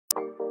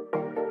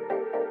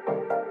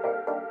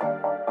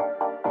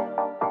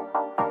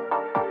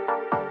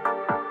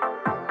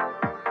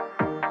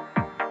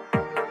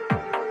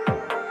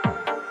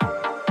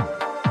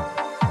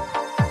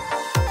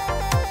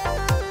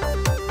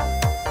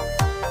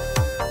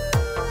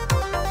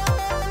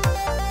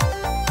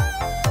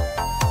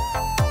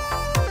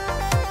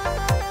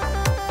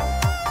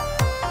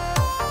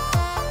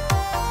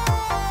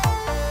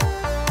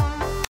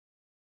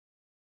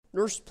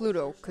Nurse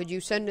Pluto, could you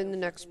send in the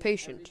next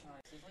patient?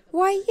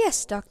 Why,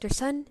 yes, Dr.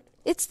 Sun.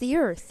 It's the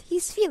Earth.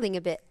 He's feeling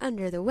a bit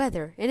under the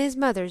weather, and his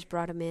mother's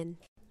brought him in.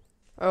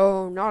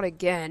 Oh, not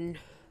again.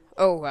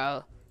 Oh,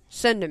 well,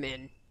 send him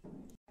in.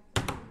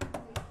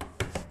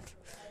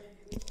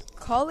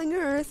 Calling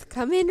Earth.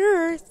 Come in,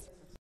 Earth.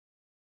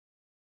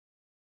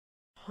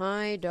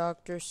 Hi,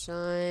 Dr.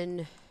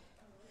 Sun.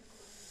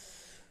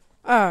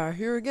 Ah,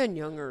 here again,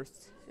 young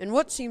Earth. And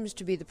what seems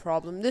to be the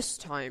problem this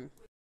time?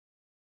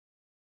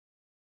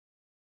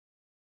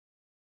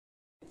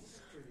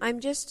 I'm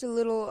just a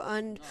little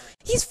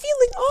He's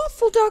feeling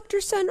awful,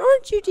 Dr. Sun,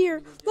 aren't you,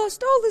 dear?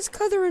 Lost all his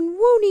color and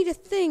won't eat a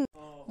thing.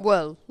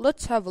 Well,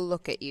 let's have a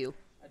look at you.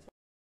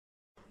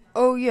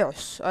 Oh,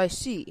 yes, I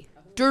see.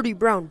 Dirty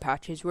brown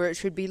patches where it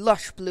should be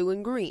lush blue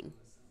and green.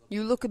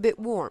 You look a bit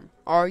warm,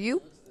 are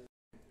you?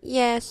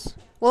 Yes.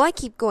 Well, I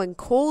keep going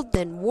cold,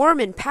 then warm,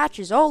 and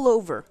patches all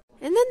over.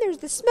 And then there's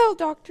the smell,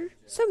 Doctor.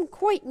 Some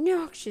quite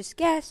noxious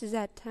gases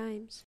at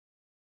times.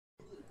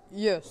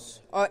 Yes,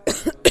 I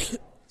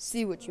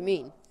see what you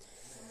mean.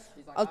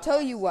 I'll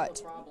tell you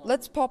what.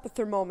 Let's pop a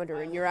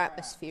thermometer in your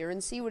atmosphere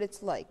and see what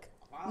it's like.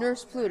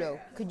 Nurse Pluto,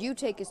 could you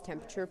take his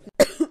temperature,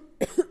 please?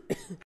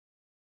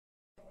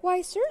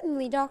 Why,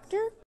 certainly,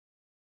 Doctor.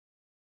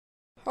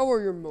 How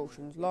are your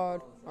motions,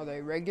 lad? Are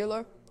they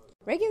regular?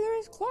 Regular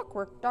as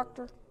clockwork,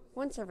 Doctor.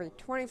 Once every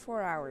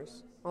 24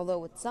 hours. Although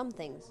with some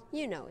things,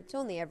 it's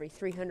only every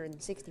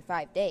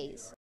 365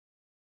 days.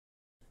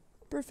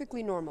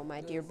 Perfectly normal, my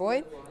dear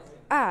boy.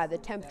 Ah, the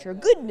temperature.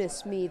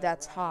 Goodness me,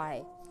 that's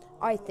high.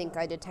 I think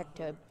I detect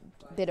a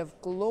bit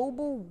of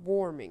global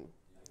warming.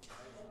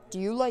 Do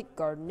you like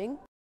gardening?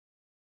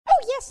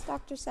 Oh, yes,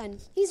 Dr. Sun.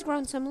 He's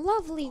grown some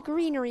lovely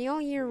greenery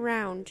all year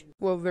round.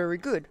 Well, very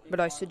good,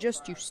 but I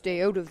suggest you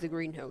stay out of the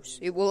greenhouse.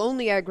 It will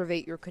only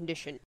aggravate your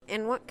condition.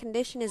 And what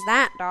condition is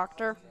that,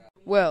 Doctor?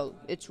 Well,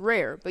 it's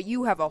rare, but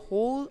you have a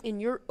hole in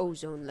your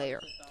ozone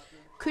layer.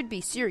 Could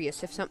be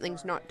serious if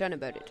something's not done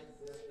about it.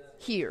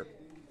 Here,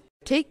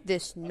 take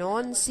this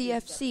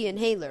non-CFC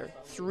inhaler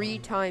 3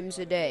 times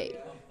a day.